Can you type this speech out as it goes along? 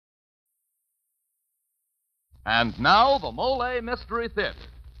And now, the Molle Mystery Theater,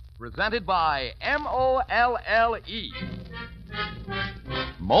 presented by Molle.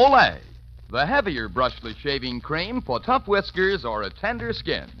 Molle, the heavier brushless shaving cream for tough whiskers or a tender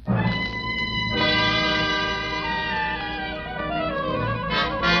skin.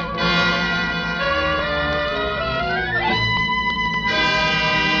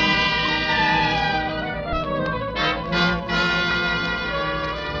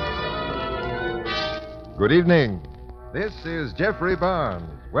 Good evening. This is Jeffrey Barnes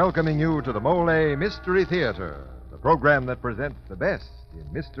welcoming you to the Molle Mystery Theater, the program that presents the best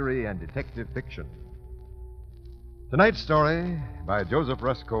in mystery and detective fiction. Tonight's story by Joseph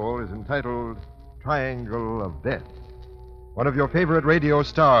Ruscole is entitled Triangle of Death. One of your favorite radio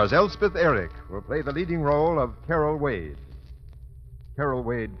stars, Elspeth Eric, will play the leading role of Carol Wade. Carol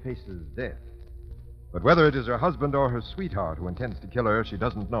Wade faces death. But whether it is her husband or her sweetheart who intends to kill her, she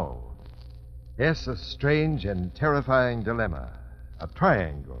doesn't know. Yes, a strange and terrifying dilemma. A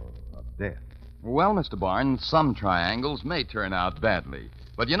triangle of death. Well, Mr. Barnes, some triangles may turn out badly.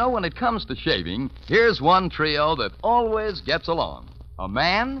 But you know, when it comes to shaving, here's one trio that always gets along. A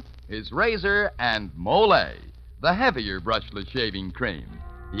man, his razor, and Molle, the heavier brushless shaving cream.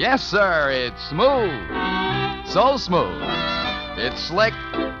 Yes, sir, it's smooth. So smooth. It's slick.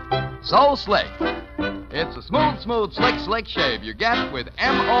 So slick. It's a smooth, slick shave you get with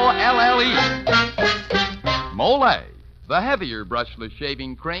Molle. Molle, the heavier brushless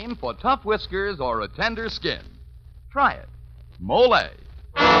shaving cream for tough whiskers or a tender skin. Try it. Molle.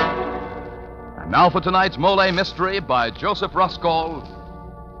 And now for tonight's Molle Mystery by Joseph Ruscole,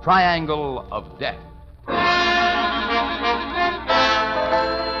 Triangle of Death.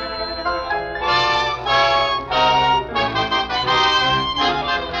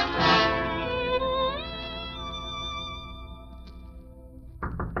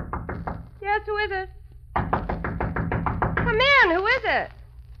 Yes, who is it? Come in, who is it?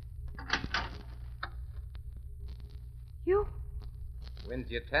 You?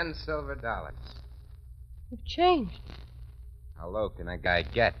 Wins you 10 silver dollars. You've changed. How low can a guy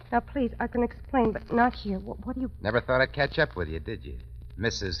get? Now, please, I can explain, but not here. What do you... Never thought I'd catch up with you, did you?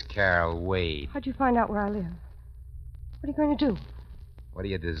 Mrs. Carol Wade. How'd you find out where I live? What are you going to do? What do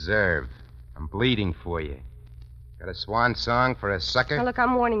you deserve? I'm bleeding for you. Got a swan song for a sucker? Now, look,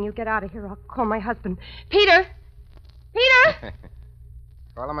 I'm warning you. Get out of here. I'll call my husband. Peter! Peter!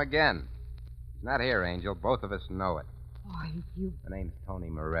 Call him again. He's not here, Angel. Both of us know it. Why, you... The name's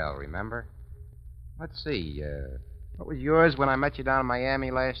Tony Morrell, remember? Let's see, what was yours when I met you down in Miami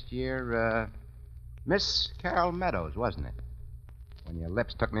last year? Miss Carol Meadows, wasn't it? When your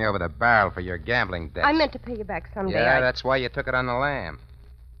lips took me over the barrel for your gambling debts. I meant to pay you back someday. Yeah, that's why you took it on the lam.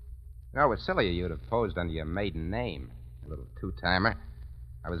 No, it was silly of you to have posed under your maiden name, a little two-timer.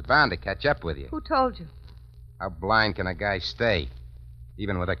 I was bound to catch up with you. Who told you? How blind can a guy stay?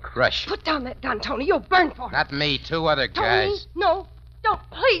 Even with a crush. Put down that gun, Tony. You'll burn for it. Not me, two other Tony, guys. no. Don't.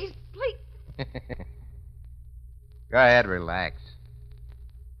 Please. Go ahead, relax.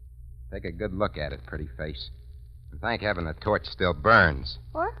 Take a good look at it, pretty face. And thank heaven the torch still burns.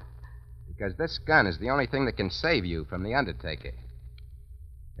 What? Because this gun is the only thing that can save you from the Undertaker.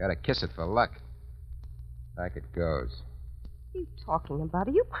 Gotta kiss it for luck. Back it goes. What are you talking about?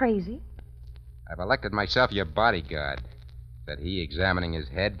 Are you crazy? I've elected myself your bodyguard, said he, examining his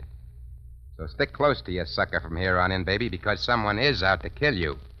head. So stick close to your sucker from here on in, baby, because someone is out to kill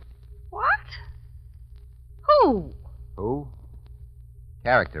you. What? Who? Who?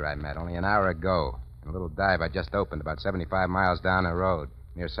 Character I met only an hour ago in a little dive I just opened about 75 miles down the road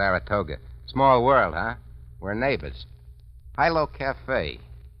near Saratoga. Small world, huh? We're neighbors. Hilo Cafe.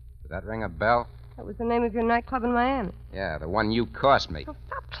 Does that ring a bell? That was the name of your nightclub in Miami. Yeah, the one you cost me. Oh,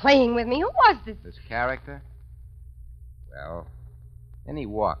 stop playing with me. Who was this? This character? Well, in he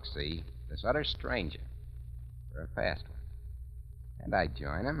walks, see? This utter stranger. For a fast one. And I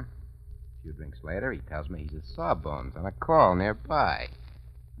join him. A few drinks later, he tells me he's at Sawbones on a call nearby.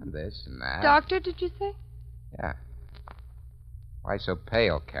 And this and that. Doctor, did you say? Yeah. Why so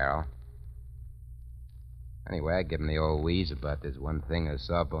pale, Carol? Anyway, I give him the old wheeze about there's one thing a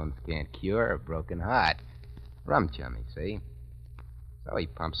Sawbones can't cure, a broken heart. Rum chummy, see? So he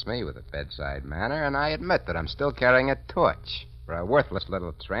pumps me with a bedside manner, and I admit that I'm still carrying a torch for a worthless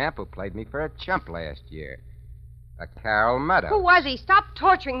little tramp who played me for a chump last year. A Carol Meadows. Who was he? Stop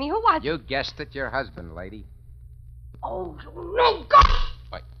torturing me. Who was he? You guessed it, your husband, lady. Oh, no, God!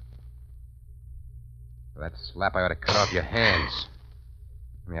 Wait. For that slap, I ought to cut off your hands.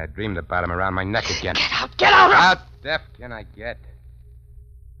 I dreamed about him around my neck again. Get out! Get out! How deaf can I get?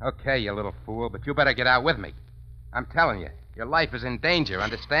 Okay, you little fool, but you better get out with me. I'm telling you, your life is in danger,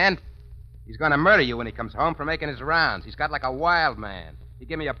 understand? He's going to murder you when he comes home from making his rounds. He's got like a wild man. He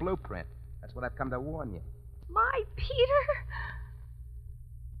gave me a blueprint. That's what I've come to warn you. My Peter?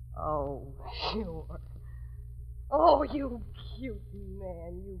 Oh, sure. Oh, you cute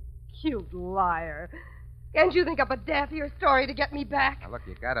man, you cute liar. Can't you think up a daffier story to get me back? Now, look,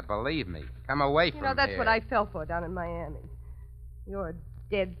 you got to believe me. Come away from That's here. what I fell for down in Miami. Your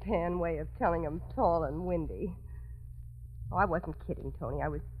deadpan way of telling 'em tall and windy. Oh, I wasn't kidding, Tony. I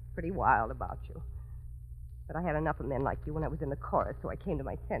was pretty wild about you. But I had enough of men like you when I was in the chorus, so I came to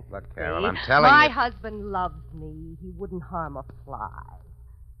my senses. Look, see? Carol, I'm telling you. My husband loves me. He wouldn't harm a fly.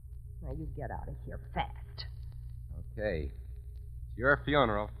 Now, you get out of here fast. Okay. It's your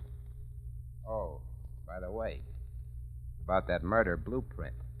funeral. Oh, by the way, about that murder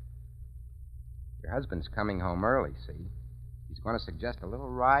blueprint. Your husband's coming home early, see? He's going to suggest a little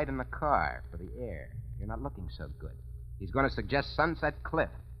ride in the car for the air. You're not looking so good. He's going to suggest Sunset Cliff.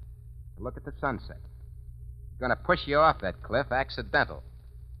 To look at the sunset. He's going to push you off that cliff accidental.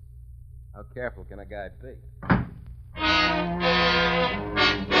 How careful can a guy be?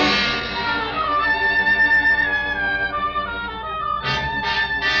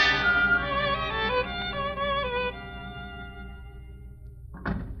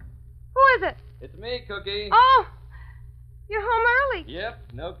 Who is it? It's me, Cookie. Oh, you're home early. Yep,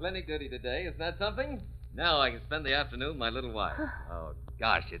 no clinic duty today. Isn't that something? Now I can spend the afternoon with my little wife. Oh,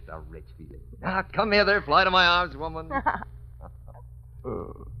 gosh, it's a rich feeling. Now, come here there. Fly to my arms, woman.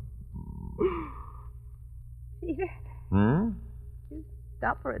 Peter, Hmm? you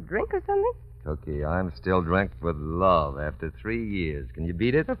stop for a drink or something? Cookie, I'm still drunk with love after 3 years. Can you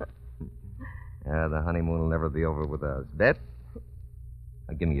beat it? The honeymoon will never be over with us. Bet?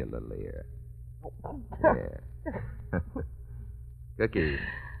 Now, give me a little ear. Yeah. Cookie,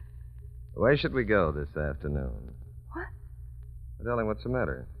 where should we go this afternoon? What? Darling, what's the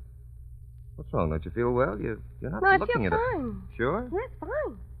matter? What's wrong? Don't you feel well? You're not No, I looking feel at fine. it. Sure? Yes,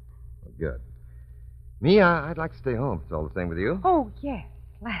 fine. Well, good. Me, I'd like to stay home. If it's all the same with you. Oh, yes,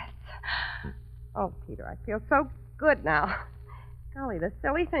 let's. Oh, Peter, I feel so good now. Golly, the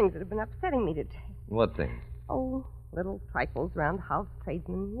silly things that have been upsetting me today. What things? Oh, little trifles around house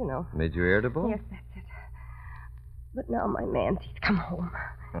tradesmen, you know. Made you irritable? Yes, that's it. But now my he's come home.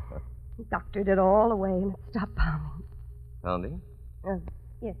 He doctored it all away and it stopped pounding. Pounding?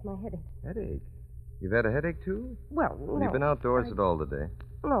 Yes, my headache. Headache? You've had a headache, too? Well, no. You've been outdoors at all today?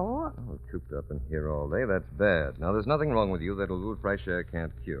 No. Oh, cooped up in here all day. That's bad. Now, there's nothing wrong with you that a little fresh air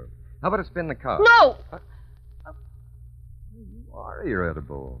can't cure. How about a spin in the car? No! You are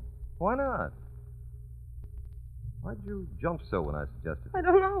irritable. Why not? Why'd you jump so when I suggested it? I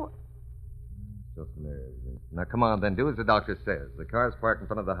don't know. Just nerves. Now, come on, then. Do as the doctor says. The car's parked in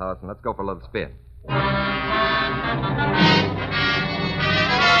front of the house, and let's go for a little spin.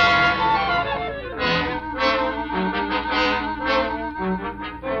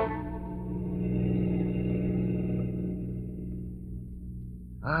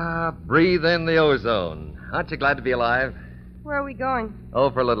 Breathe in the ozone. Aren't you glad to be alive? Where are we going? Oh,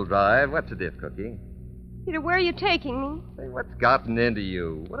 for a little drive. What's the diff, Cookie? Peter, where are you taking me? Say, what's gotten into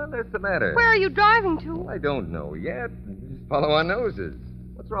you? What on earth's the matter? Where are you driving to? Well, I don't know yet. Just follow our noses.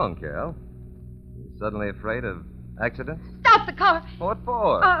 What's wrong, Carol? You suddenly afraid of accidents? Stop the car. What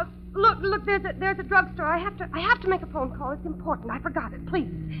for? Look, there's a drugstore. I have to make a phone call. It's important. I forgot it. Please.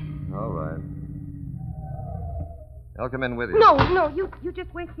 All right. I'll come in with you. No, you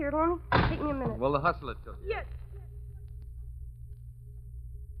just wait here. It'll only take me a minute. Well, hustle it, Cookie. Yes.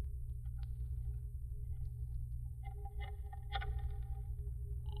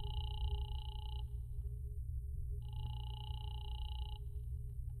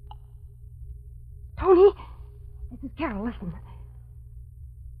 Tony, this is Carol. Listen.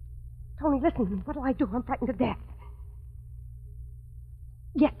 Tony, listen to me. What'll I do? I'm frightened to death.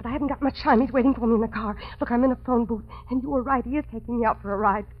 Yes, but I haven't got much time. He's waiting for me in the car. Look, I'm in a phone booth, and you were right. He is taking me out for a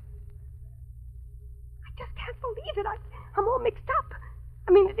ride. I just can't believe it. I'm all mixed up.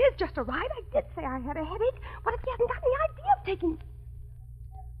 I mean, it is just a ride. I did say I had a headache. What if he hasn't got any idea of taking...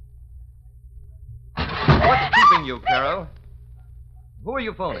 What's keeping you, Carol? Who are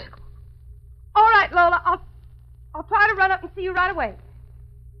you phoning? All right, Lola. I'll try to run up and see you right away.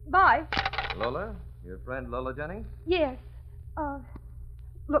 Bye. Lola? Your friend Lola Jennings? Yes.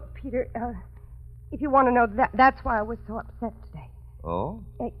 Look, Peter, if you want to know, that's why I was so upset today. Oh?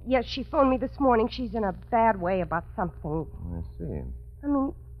 Yes, she phoned me this morning. She's in a bad way about something. I see. I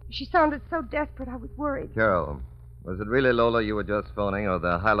mean, she sounded so desperate, I was worried. Carol, was it really Lola you were just phoning or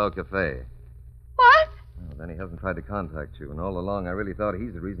the Hilo Cafe? What? Oh, Then he hasn't tried to contact you, and all along I really thought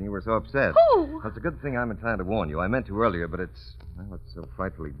he's the reason you were so upset. Who? Well, it's a good thing I'm in time to warn you. I meant to earlier, but it's so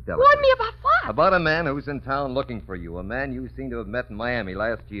frightfully delicate. Warn me about what? About a man who's in town looking for you. A man you seem to have met in Miami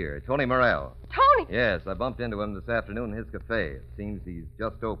last year. Tony Morrell. Tony. Yes, I bumped into him this afternoon in his cafe. It seems he's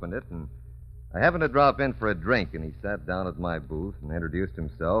just opened it, and I happened to drop in for a drink, and he sat down at my booth and introduced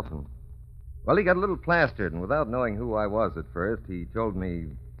himself, and, well, he got a little plastered, and without knowing who I was at first, he told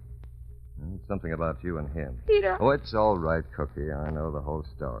me something about you and him. Peter. Oh, it's all right, Cookie. I know the whole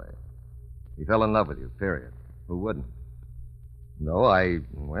story. He fell in love with you, period. Who wouldn't? No, I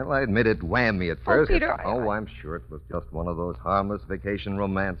admit it whammed me at first. Peter, I'm sure it was just one of those harmless vacation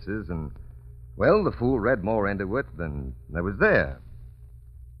romances, and, well, the fool read more into it than there was there.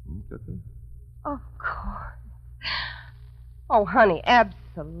 Cookie? Of course. Oh, honey,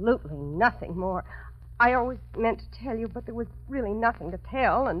 absolutely nothing more. I always meant to tell you, but there was really nothing to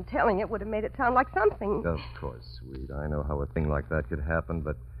tell, and telling it would have made it sound like something. Of course, sweet. I know how a thing like that could happen,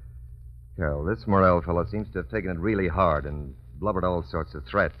 but, Carol, this Morrell fellow seems to have taken it really hard and blubbered all sorts of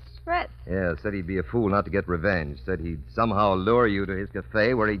threats. Threats? Yeah, said he'd be a fool not to get revenge. Said he'd somehow lure you to his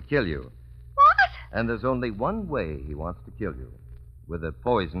cafe where he'd kill you. What? And there's only one way he wants to kill you. With a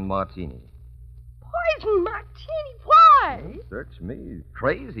poison martini. Poison martini? Why? Well, search me. He's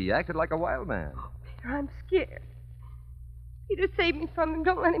crazy. He acted like a wild man. Peter, I'm scared. Peter, save me from him.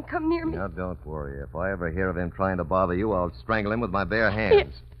 Don't let him come near me. Now, don't worry. If I ever hear of him trying to bother you, I'll strangle him with my bare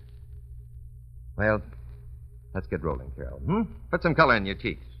hands. Well, let's get rolling, Carol. Put some color in your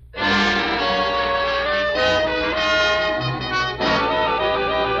cheeks.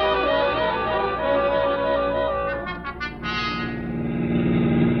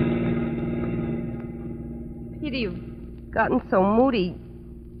 Peter, you've gotten so moody.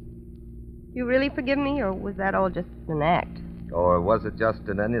 You really forgive me, or was that all just an act? Or was it just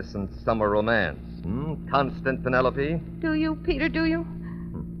an innocent summer romance? Constant Penelope? Do you, Peter, do you?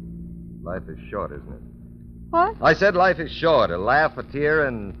 Life is short, isn't it? What? I said life is short. A laugh, a tear,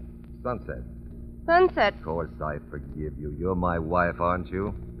 and sunset. Sunset. Of course I forgive you. You're my wife, aren't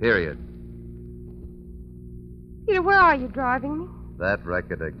you? Period. Peter, where are you driving me? That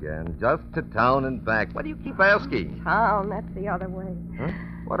record again. Just to town and back. What do you keep asking? Town, that's the other way. Huh?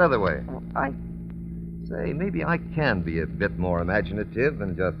 What other way? I... Say, maybe I can be a bit more imaginative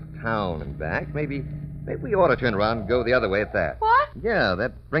than just town and back. Maybe we ought to turn around and go the other way at that. What? Yeah,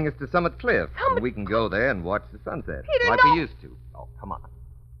 that brings us to Summit Cliff. Summit- And we can go there and watch the sunset. Peter, like no. we used to. Oh, come on.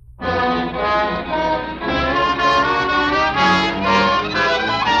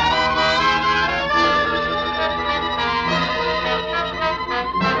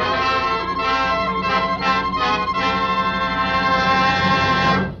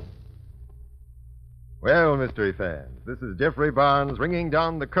 Well, mystery fans, this is Jeffrey Barnes ringing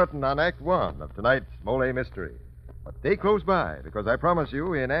down the curtain on Act One of tonight's Molle Mystery. But stay close by, because I promise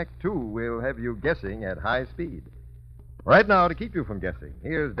you, in Act Two, we'll have you guessing at high speed. Right now, to keep you from guessing,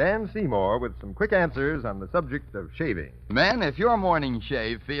 here's Dan Seymour with some quick answers on the subject of shaving. Men, if your morning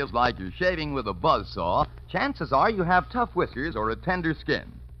shave feels like you're shaving with a buzzsaw, chances are you have tough whiskers or a tender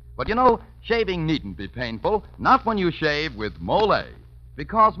skin. But you know, shaving needn't be painful, not when you shave with Molle.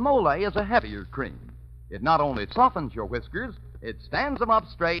 Because Molle is a heavier cream. It not only softens your whiskers, it stands them up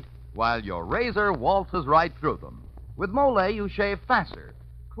straight while your razor waltzes right through them. With Molle, you shave faster,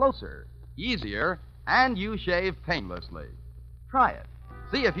 closer, easier, and you shave painlessly. Try it.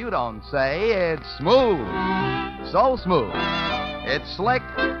 See if you don't say it's smooth. So smooth. It's slick.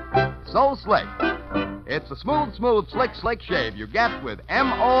 So slick. It's a smooth, slick shave you get with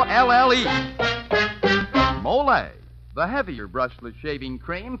M-O-L-L-E. Molle, the heavier brushless shaving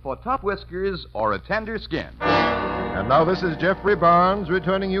cream for tough whiskers or a tender skin. And now this is Jeffrey Barnes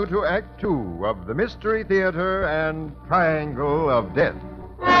returning you to Act Two of the Mystery Theater and Triangle of Death.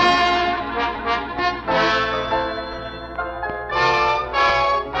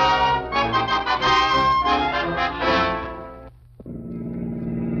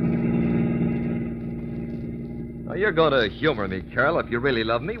 Now, you're going to humor me, Carol, if you really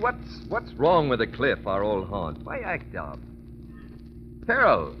love me. What's wrong with the cliff, our old haunt? Why act up?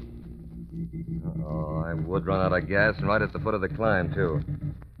 Carol! Oh, I would run out of gas and right at the foot of the climb, too.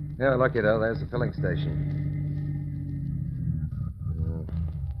 Yeah, lucky, though. There's the filling station.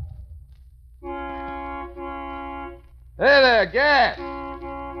 Hey there, gas!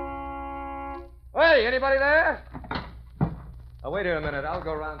 Hey, anybody there? Oh, wait here a minute. I'll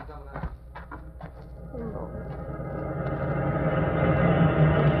go around somewhere else.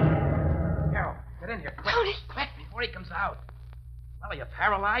 Carol, get in here, quick. Tony! Quick, before he comes out. Well, are you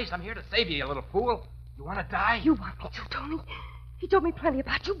paralyzed? I'm here to save you, you little fool. You want to die? You want me to, Tony? He told me plenty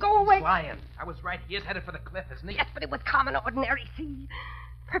about you. Go away. He's lying. I was right. He is headed for the cliff, isn't he? Yes, but it was common, ordinary. See?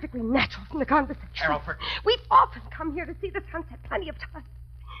 Perfectly natural from the conversation. Carol, We've often come here to see the sunset plenty of times.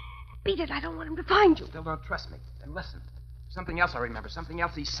 Beat it. I don't want him to find you. Still don't trust me. Then listen. Something else I remember. Something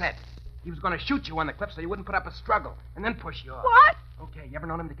else he said. He was going to shoot you on the cliff so you wouldn't put up a struggle, and then push you off. What? Okay, you ever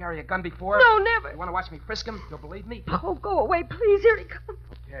known him to carry a gun before? No, never. You want to watch me frisk him? You'll believe me? Oh, go away, please. Here he comes.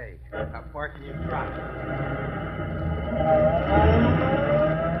 Okay. How far can you drop?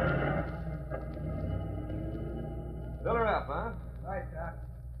 Fill her up, huh? Right, Doc.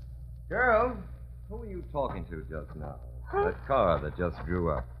 Girl, who were you talking to just now? Huh? That car that just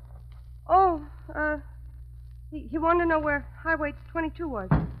drew up. Oh, he wanted to know where Highway 22 was.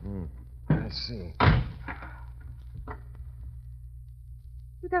 I see.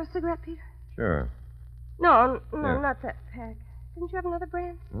 You got a cigarette, Peter? Sure. No, Here. not that pack. Didn't you have another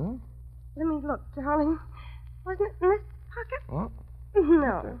brand? Hmm? Let me look, darling. Wasn't it in this pocket? What?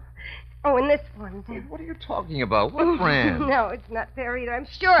 No. Oh, in this one, dear. What are you talking about? What brand? No, it's not there either. I'm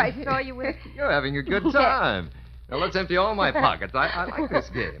sure I saw you with it. You're having a good time. Now, let's empty all my pockets. I like this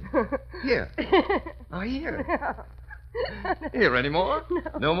game. Here. Now, here. Here, any more? No.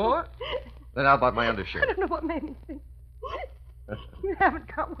 No more? Then how about my I undershirt? don't know what made me think. You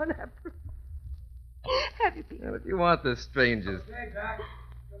haven't got one after. Have you, Peter? Well, if you want the strangest. Okay, Doc.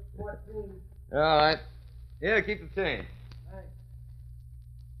 Just 14. All right. Here, keep the change.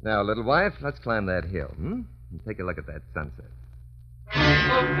 Now, little wife, let's climb that hill, And take a look at that sunset.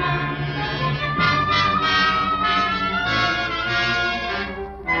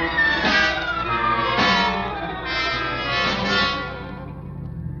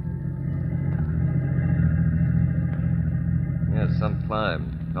 Yes, some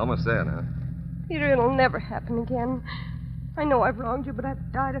climb. Almost there now. Peter, it'll never happen again. I know I've wronged you, but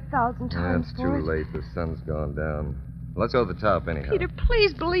I've died 1,000 times It's for too it. late. The sun's gone down. Let's go to the top anyhow. Peter,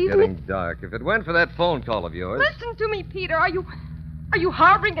 please believe Getting me. dark. If it weren't for that phone call of yours. Listen to me, Peter. Are you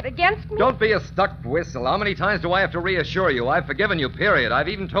harboring it against me? Don't be a stuck whistle. How many times do I have to reassure you? I've forgiven you, period. I've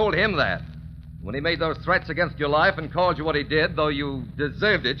even told him that. When he made those threats against your life and called you what he did, though you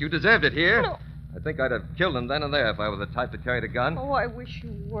deserved it here. No. I think I'd have killed him then and there if I were the type that carried a gun. Oh, I wish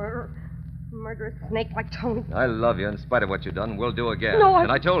you were. A murderous snake like Tony. I love you in spite of what you've done. We'll do again. No,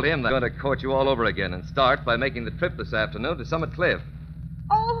 And I told him that I'm going to court you all over again and start by making the trip this afternoon to Summit Cliff.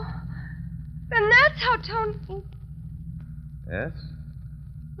 Oh, then that's how Tony... Yes?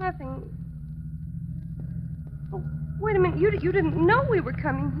 Nothing. Oh, wait a minute. You didn't know we were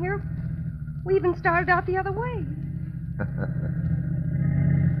coming here. We even started out the other way.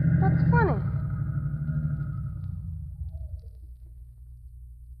 What's funny?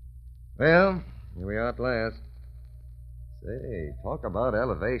 Well, here we are at last. Say, talk about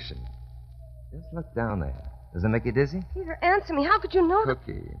elevation. Just look down there. Does it make you dizzy? Peter, answer me. How could you know that?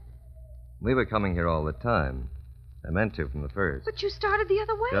 Cookie. We were coming here all the time. I meant to from the first. But you started the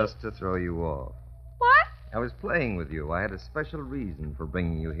other way. Just to throw you off. What? I was playing with you. I had a special reason for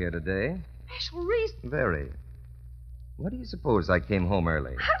bringing you here today. Special reason. Very. What do you suppose I came home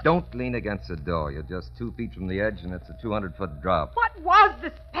early? Don't lean against the door. You're just 2 feet from the edge, and it's a 200-foot drop. What was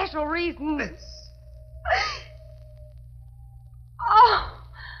the special reason? This. Oh,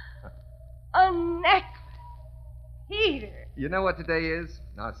 a necklace. Peter. You know what today is?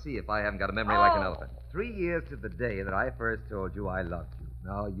 Now, see if I haven't got a memory like an Oh. elephant. 3 years to the day that I first told you I loved you.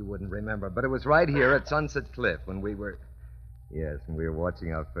 No, you wouldn't remember, but it was right here at Sunset Cliff when we were... Yes, when we were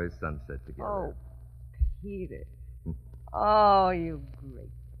watching our first sunset together. Oh, Peter. Oh, you great,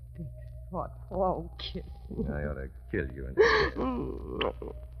 big, thoughtful old kid. I ought to kill you instead.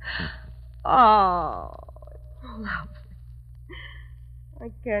 Oh, it's lovely.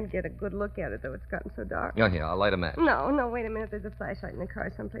 I can't get a good look at it, though. It's gotten so dark. Oh, here, I'll light a match. No, wait a minute. There's a flashlight in the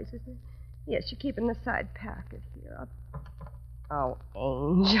car someplace, isn't there? Yes, you keep it in the side pocket here. Oh,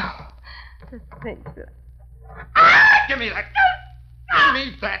 Angel. To think that... Give me that. Give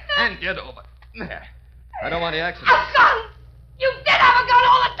me that and get over. There. I don't want the accident. A gun! You did have a gun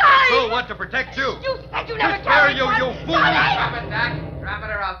all the time! So what, to protect you? You said you never Spare carried you, one. you fool! Drop it, Doc. Drop it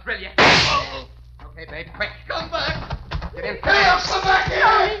or I'll thrill you. Okay, babe, quick. Come back! Get in Hey, fast. come back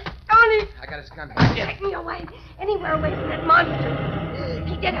here! Tony! I got his gun. Take me away. Anywhere away from that monster.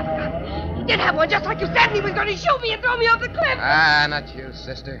 He did have a gun. He did have one, just like you said, and he was going to shoot me and throw me off the cliff. Ah, not you,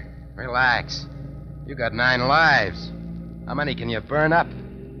 sister. Relax. You got 9 lives. How many can you burn up?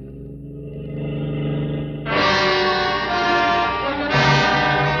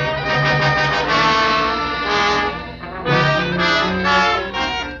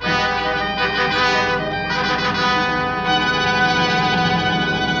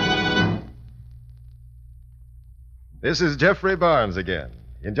 This is Jeffrey Barnes again.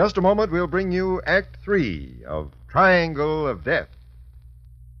 In just a moment, we'll bring you Act 3 of Triangle of Death.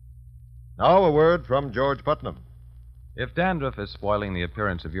 Now, a word from George Putnam. If dandruff is spoiling the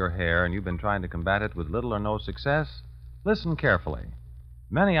appearance of your hair and you've been trying to combat it with little or no success, listen carefully.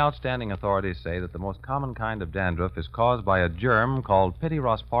 Many outstanding authorities say that the most common kind of dandruff is caused by a germ called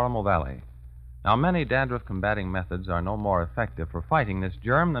Pityrosporum ovale. Now, many dandruff-combating methods are no more effective for fighting this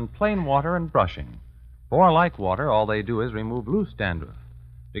germ than plain water and brushing. For, like water, all they do is remove loose dandruff.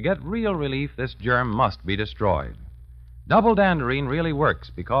 To get real relief, this germ must be destroyed. Double Danderine really works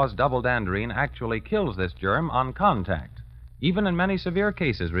because Double Danderine actually kills this germ on contact. Even in many severe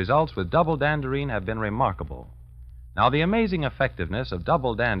cases, results with Double Danderine have been remarkable. Now, the amazing effectiveness of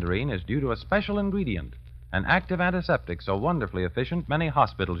Double Danderine is due to a special ingredient, an active antiseptic so wonderfully efficient many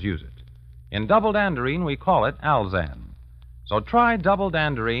hospitals use it. In Double Danderine, we call it Alzan. So try Double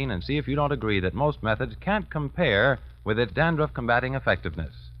Danderine and see if you don't agree that most methods can't compare with its dandruff-combating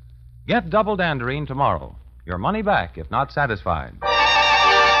effectiveness. Get Double Danderine tomorrow. Your money back if not satisfied.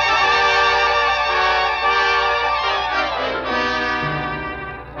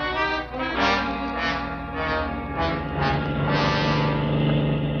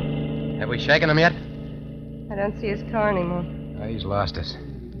 Have we shaken him yet? I don't see his car anymore. Oh, he's lost us.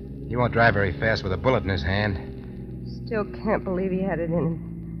 He won't drive very fast with a bullet in his hand. Still can't believe he had it in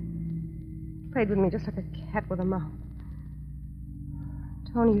him. Played with me just like a cat with a mouse.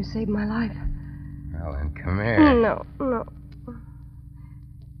 Tony, you saved my life. Well, then, come here. No.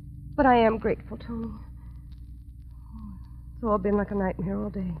 But I am grateful, Tony. It's all been like a nightmare all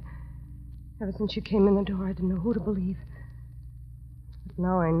day. Ever since you came in the door, I didn't know who to believe. But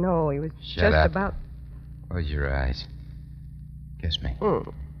now I know he was Shut just up. about... Close your eyes. Kiss me.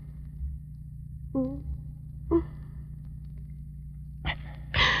 Mm. Tony.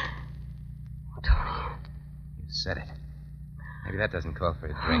 You said it. Maybe that doesn't call for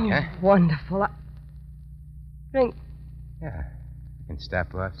a drink, huh? Wonderful. Drink. Yeah. We can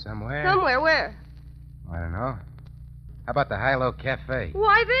stop off somewhere. Somewhere, where? I don't know. How about the High-Low Cafe?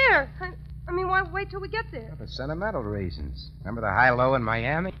 Why there? I mean, why wait till we get there? For sentimental reasons. Remember the High-Low in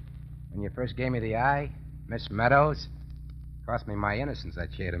Miami? When you first gave me the eye? Miss Meadows? Cost me my innocence,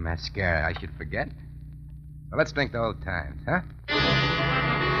 that shade of mascara. I should forget. Well, let's drink the old times, huh?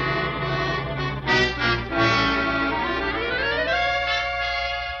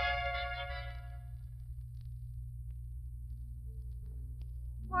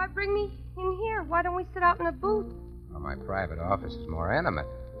 Why bring me in here? Why don't we sit out in a booth? Well, my private office is more intimate.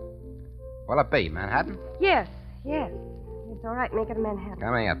 What'll it be, Manhattan? Yes. It's all right. Make it a Manhattan.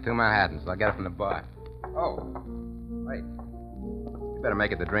 Coming up, 2 Manhattans. I'll get it from the bar. Oh, wait. You better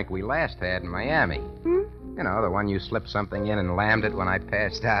make it the drink we last had in Miami. Hmm? You know, the one you slipped something in and lammed it when I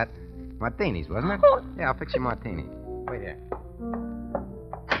passed out. Martinis, wasn't it? Oh. Yeah, I'll fix you martini. Wait here.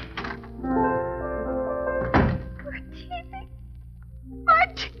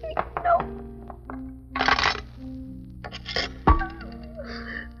 Martini, no.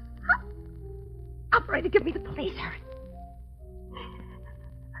 Operator, give me the police, hurry.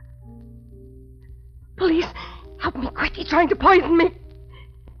 Police, help me quick. He's trying to poison me.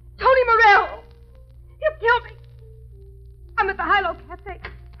 Tony Morell. He'll kill me. I'm at the High-Low Cafe.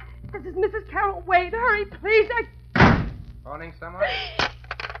 This is Mrs. Carol Wade. Hurry, please. Phoning someone?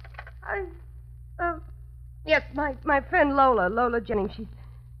 Yes, my friend Lola Jennings.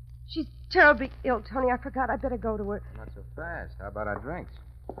 She's terribly ill, Tony. I forgot. I better go to her. Not so fast. How about our drinks?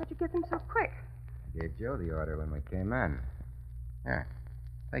 How'd you get them so quick? I gave Joe the order when we came in. Here,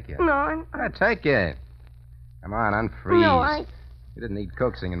 take it. No, I'm... Yeah, take it. Come on, unfreeze. No, I... You didn't need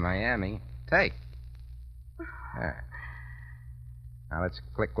coaxing in Miami. Take. There. Now let's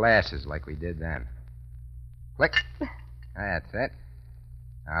click glasses like we did then. Click. That's it.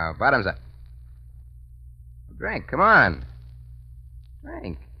 Now, bottoms up. Drink, come on.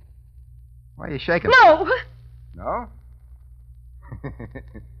 Drink. Why are you shaking? No! No?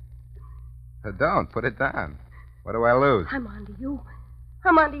 So don't. Put it down. What do I lose? I'm on to you.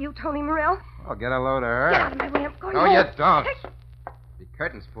 I'm on to you, Tony Morell. Oh, get a load of her. Get out of my way. I'm going No, home. you don't. Hey, The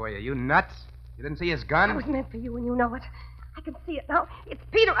curtains for you. You nuts? You didn't see his gun? That was meant for you, and you know it. I can see it now. It's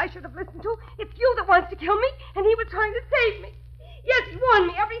Peter I should have listened to. It's you that wants to kill me, and he was trying to save me. Yes, he warned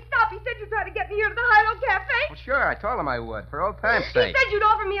me. Every stop he said you'd try to get me here to the High-Low Cafe. Well, sure. I told him I would, for old time's He sake. said you'd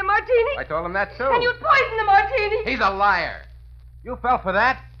offer me a martini. I told him that, too. And you'd poison the martini. He's a liar. You fell for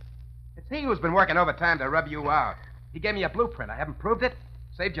that? It's he who's been working overtime to rub you out. He gave me a blueprint. I haven't proved it.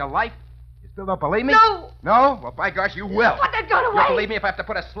 Saved your life. You still don't believe me? No. No? Well, by gosh, you will. Put that gun away. You'll believe me if I have to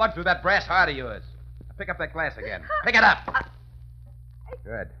put a slug through that brass heart of yours. Now, pick up that glass again. Pick it up.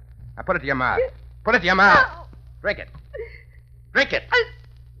 Good. Now put it to your mouth. Put it to your mouth. Drink it. Drink it.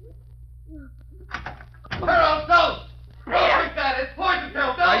 Harold, don't! Don't drink that. It's poison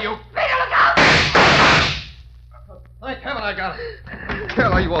pill. Don't. Are you... Peter, look out! Thank heaven I got it.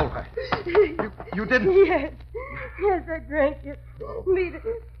 Carol, are you all right? You didn't... Yes. Yes, I drank it. Leave it.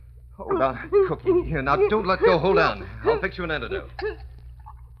 Hold on. Cookie. Here, now, don't let go. Hold on. I'll fix you an antidote.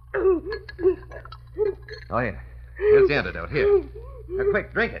 Oh, yeah. Here's the antidote. Here. Now,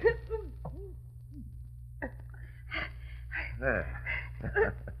 quick, drink it. There.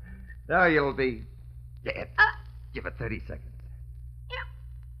 Now you'll be dead. Give it 30 seconds.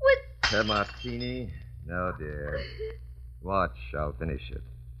 What? A martini. No, dear. Watch, I'll finish it.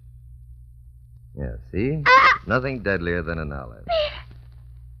 Yeah, see? Nothing deadlier than a knowledge.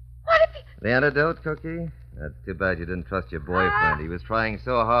 What if you... The antidote, Cookie? That's too bad you didn't trust your boyfriend. He was trying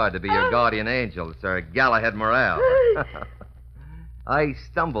so hard to be your guardian angel, Sir Galahad Morale. I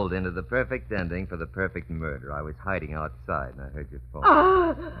stumbled into the perfect ending for the perfect murder. I was hiding outside, and I heard your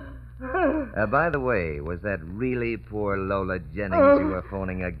phone. By the way, was that really poor Lola Jennings you were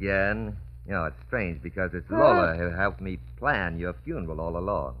phoning again? You know, it's strange because it's Lola who helped me plan your funeral all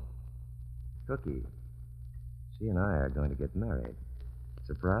along. Cookie, she and I are going to get married.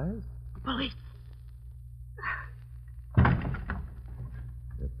 Surprise? Police.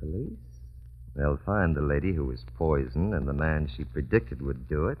 The police? They'll find the lady who was poisoned and the man she predicted would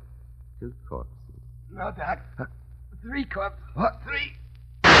do it. 2 corpses. No, Doc. 3 corpses. What? 3.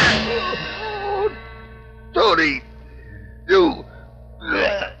 Oh, Tony! You!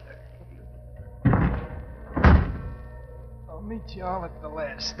 I'll meet you all at the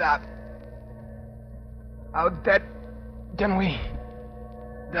last stop. How dead can we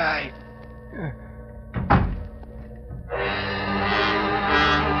die?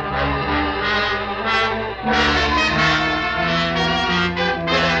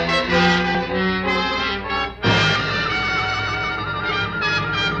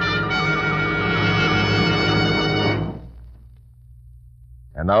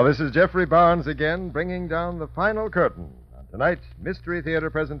 And now this is Jeffrey Barnes again, bringing down the final curtain on tonight's Mystery Theater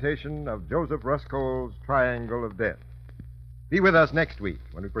presentation of Joseph Ruscole's Triangle of Death. Be with us next week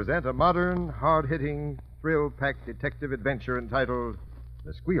when we present a modern, hard-hitting, thrill-packed detective adventure entitled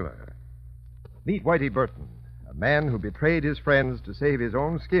The Squealer. Meet Whitey Burton, a man who betrayed his friends to save his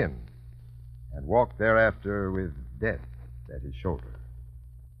own skin and walked thereafter with death at his shoulder.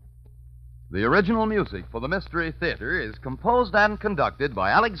 The original music for the Mystery Theater is composed and conducted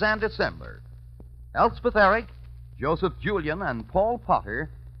by Alexander Sembler. Elspeth Eric, Joseph Julian, and Paul Potter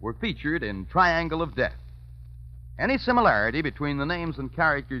were featured in Triangle of Death. Any similarity between the names and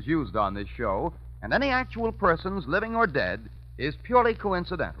characters used on this show and any actual persons, living or dead, is purely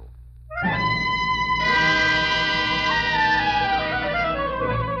coincidental.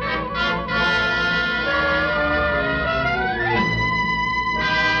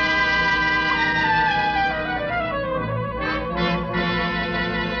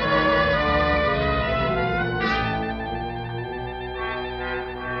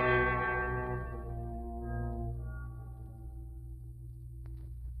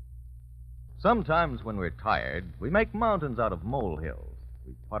 Sometimes when we're tired, we make mountains out of molehills.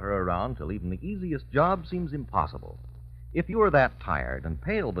 We putter around till even the easiest job seems impossible. If you're that tired and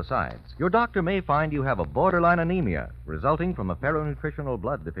pale besides, your doctor may find you have a borderline anemia resulting from a ferronutritional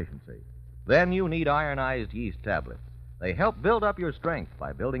blood deficiency. Then you need ironized yeast tablets. They help build up your strength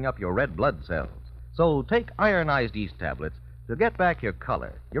by building up your red blood cells. So take ironized yeast tablets to get back your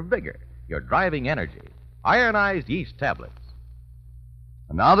color, your vigor, your driving energy. Ironized yeast tablets.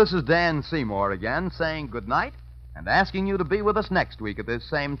 And now this is Dan Seymour again saying good night and asking you to be with us next week at this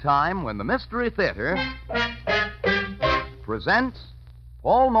same time when the Mystery Theater presents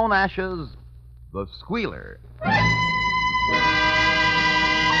Paul Monash's The Squealer.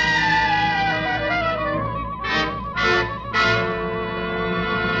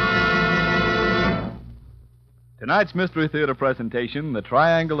 Tonight's Mystery Theater presentation, The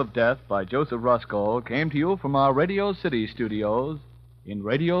Triangle of Death by Joseph Ruscole, came to you from our Radio City studios in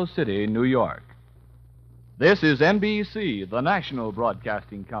Radio City, New York. This is NBC, the national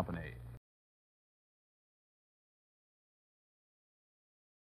broadcasting company.